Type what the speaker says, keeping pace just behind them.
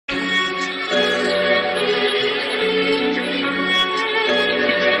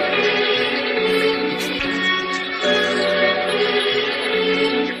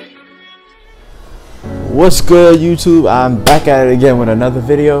What's good, YouTube? I'm back at it again with another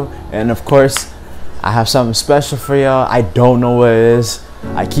video, and of course I have something special for y'all. I don't know what it is.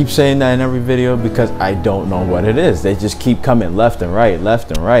 I keep saying that in every video because I don't know what it is. They just keep coming left and right,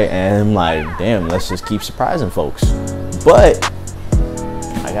 and I'm like, damn, let's just keep surprising folks. But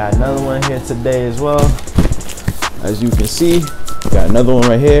I got another one here today as well. As you can see, got another one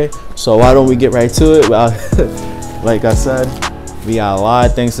right here. So why don't we get right to it? Well, like I said, we got a lot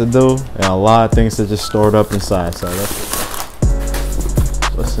of things to do and a lot of things to just stored up inside. So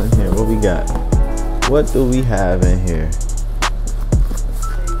what's in here? What we got? What do we have in here?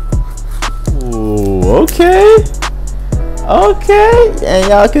 Ooh, okay, and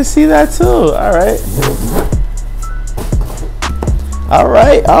y'all can see that too. All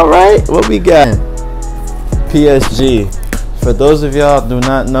right. What we got? PSG. For those of y'all do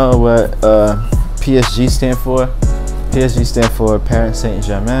not know what PSG stand for, PSG stand for Paris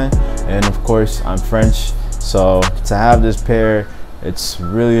Saint-Germain, and of course I'm French, so to have this pair, it's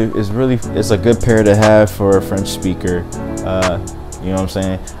a good pair to have for a French speaker. You know what I'm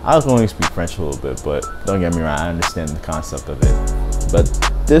saying? I can only speak French a little bit, but don't get me wrong, I understand the concept of it. But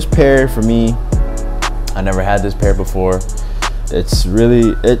this pair for me, I never had this pair before. It's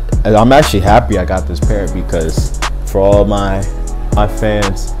really I'm actually happy I got this pair because for all my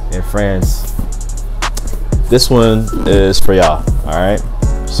fans in France, this one is for y'all. All right,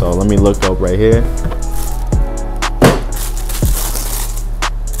 so let me look up right here.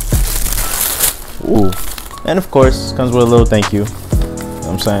 Ooh, and of course comes with a little thank you. You know what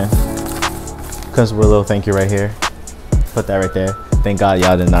I'm saying? Comes with a little thank you right here. Put that right there. Thank God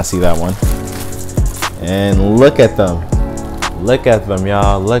y'all did not see that one. And look at them. Look at them,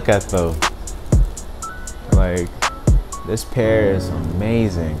 y'all. Look at them. Like, this pair is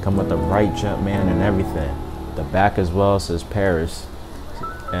amazing. Come with the right jump man and everything. The back as well says Paris,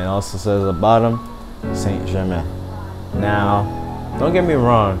 and also says at the bottom Saint-Germain. Now, don't get me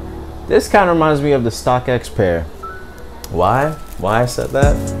wrong, this kind of reminds me of the StockX pair. Why I said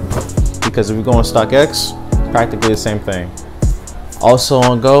that? Because if we go on StockX, practically the same thing. Also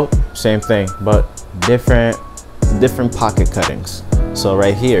on Go, same thing, but different pocket cuttings. So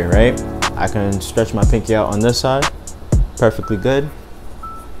right here, right, I can stretch my pinky out on this side, perfectly good.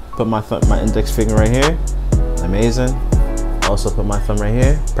 Put my index finger right here, amazing. Also put my thumb right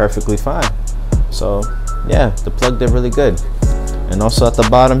here, perfectly fine. So yeah, the plug did really good. And also at the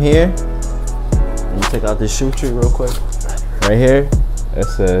bottom here, let me take out this shoe tree real quick. Right here, it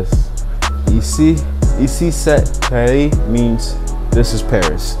says Ici c'est Paris, means this is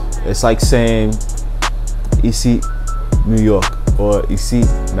Paris. It's like saying Ici New York or Ici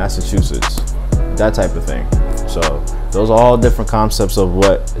Massachusetts, that type of thing. So those are all different concepts of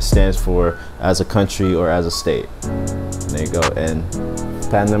what it stands for as a country or as a state. There you go. And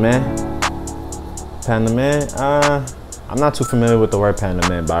Panama, I'm not too familiar with the word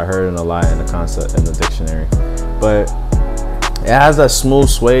Panama, but I heard it a lot in the concept in the dictionary. But it has that smooth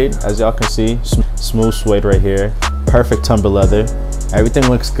suede, as y'all can see, smooth suede right here. Perfect tumble leather. Everything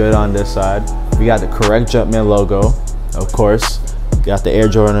looks good on this side. We got the correct Jumpman logo, of course. Got the Air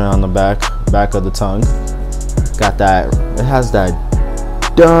Jordan on the back of the tongue. Got that, it has that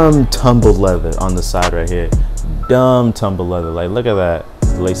dumb tumble leather on the side right here. Dumb tumble leather. Like, look at that.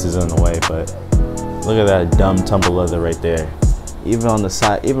 The lace is in the way, but look at that dumb tumble leather right there. Even on the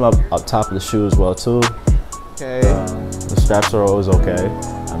side, even up top of the shoe as well too. Okay. The straps are always okay.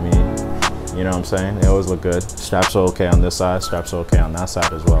 I mean, you know what I'm saying? They always look good. Straps are okay on this side. Straps are okay on that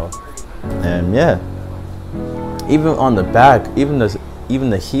side as well. And yeah, even on the back, even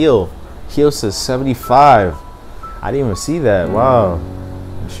the heel says 75. I didn't even see that. Wow,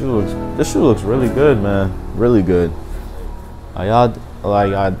 this shoe looks really good, man. Really good. Are y'all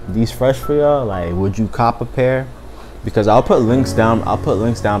like, these fresh for y'all? Like, would you cop a pair? Because I'll put links down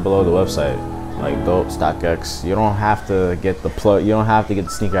below the website, like Dope, StockX. You don't have to get the plug. You don't have to get the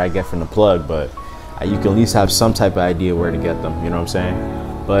sneaker I get from the plug, but you can at least have some type of idea where to get them. You know what I'm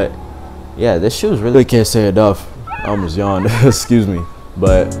saying? But yeah, this shoe is really, can't say it enough. I almost yawned. Excuse me.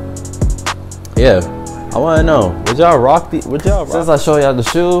 But yeah, I want to know, would y'all rock? Since I show y'all the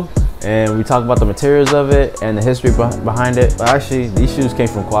shoe and we talk about the materials of it and the history behind it. But actually, these shoes came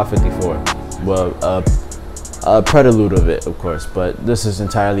from Quad 54. Well, a prelude of it, of course. But this is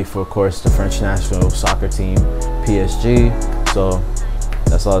entirely for, of course, the French national soccer team, PSG. So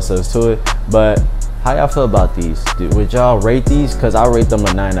that's all it says to it. But how y'all feel about these? Would y'all rate these? Because I'll rate them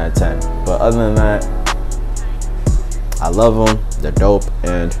a 9 out of 10. But other than that, I love them. They're dope.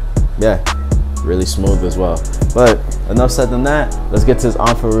 And yeah, really smooth as well. But enough said than that. Let's get to this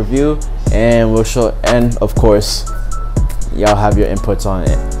on for review. And we'll show, and of course, y'all have your inputs on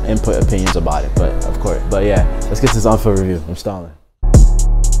it input opinions about it, but of course. But yeah, let's get this on for review. I'm stalling.